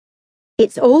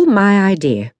It's all my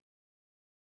idea.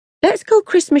 Let's go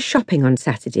Christmas shopping on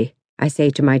Saturday, I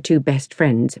say to my two best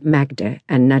friends, Magda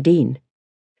and Nadine.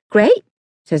 Great,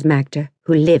 says Magda,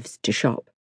 who lives to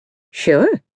shop.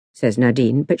 Sure, says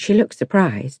Nadine, but she looks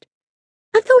surprised.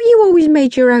 I thought you always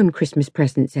made your own Christmas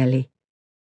presents, Ellie.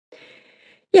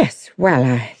 Yes, well,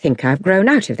 I think I've grown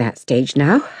out of that stage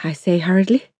now, I say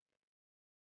hurriedly.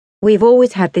 We've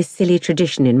always had this silly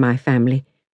tradition in my family.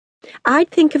 I'd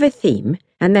think of a theme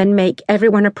and then make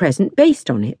everyone a present based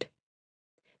on it.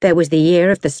 There was the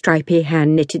year of the stripy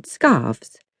hand-knitted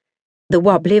scarves, the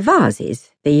wobbly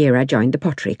vases, the year I joined the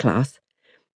pottery class,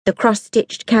 the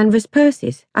cross-stitched canvas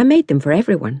purses. I made them for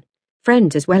everyone,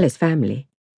 friends as well as family.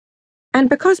 And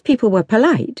because people were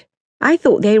polite, I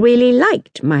thought they really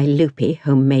liked my loopy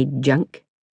homemade junk.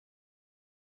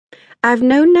 I've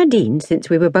known Nadine since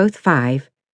we were both 5,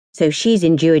 so she's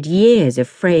endured years of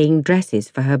fraying dresses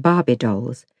for her Barbie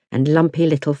dolls and lumpy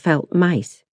little felt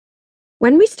mice.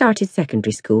 When we started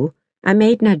secondary school, I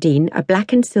made Nadine a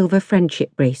black and silver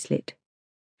friendship bracelet.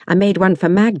 I made one for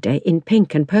Magda in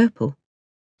pink and purple.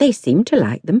 They seemed to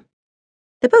like them.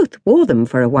 They both wore them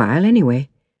for a while anyway.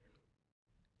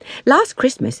 Last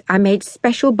Christmas, I made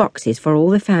special boxes for all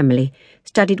the family,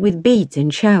 studded with beads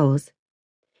and shells.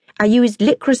 I used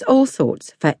licorice all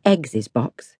sorts for Eggs's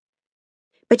box.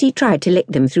 But he tried to lick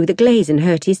them through the glaze and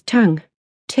hurt his tongue.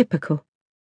 Typical.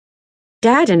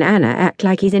 Dad and Anna act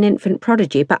like he's an infant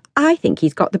prodigy, but I think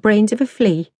he's got the brains of a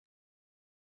flea.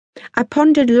 I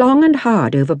pondered long and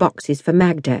hard over boxes for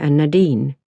Magda and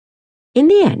Nadine. In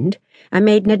the end, I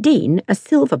made Nadine a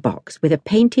silver box with a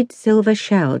painted silver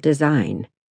shell design.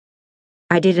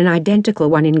 I did an identical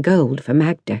one in gold for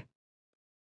Magda.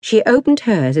 She opened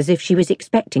hers as if she was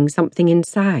expecting something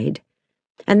inside,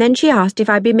 and then she asked if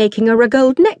I'd be making her a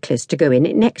gold necklace to go in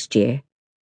it next year.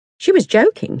 She was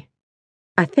joking,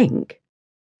 I think.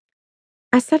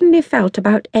 I suddenly felt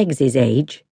about Eggs's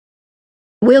age.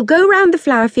 We'll go round the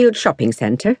Flowerfield shopping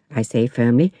centre, I say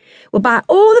firmly. We'll buy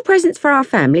all the presents for our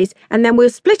families, and then we'll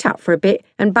split up for a bit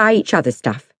and buy each other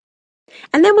stuff.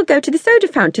 And then we'll go to the soda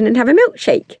fountain and have a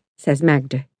milkshake, says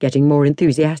Magda, getting more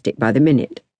enthusiastic by the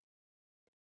minute.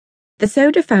 The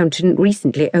soda fountain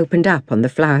recently opened up on the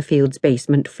Flowerfield's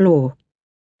basement floor.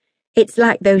 It's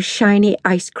like those shiny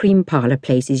ice cream parlour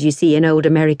places you see in old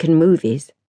American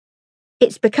movies.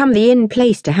 It's become the in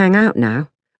place to hang out now,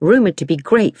 rumoured to be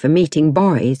great for meeting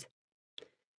boys.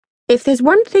 If there's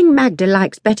one thing Magda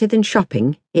likes better than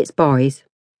shopping, it's boys.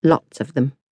 Lots of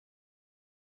them.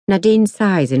 Nadine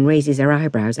sighs and raises her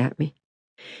eyebrows at me.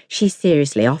 She's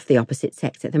seriously off the opposite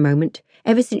sex at the moment,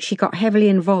 ever since she got heavily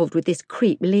involved with this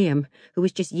creep Liam, who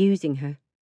was just using her.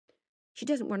 She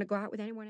doesn't want to go out with anyone else.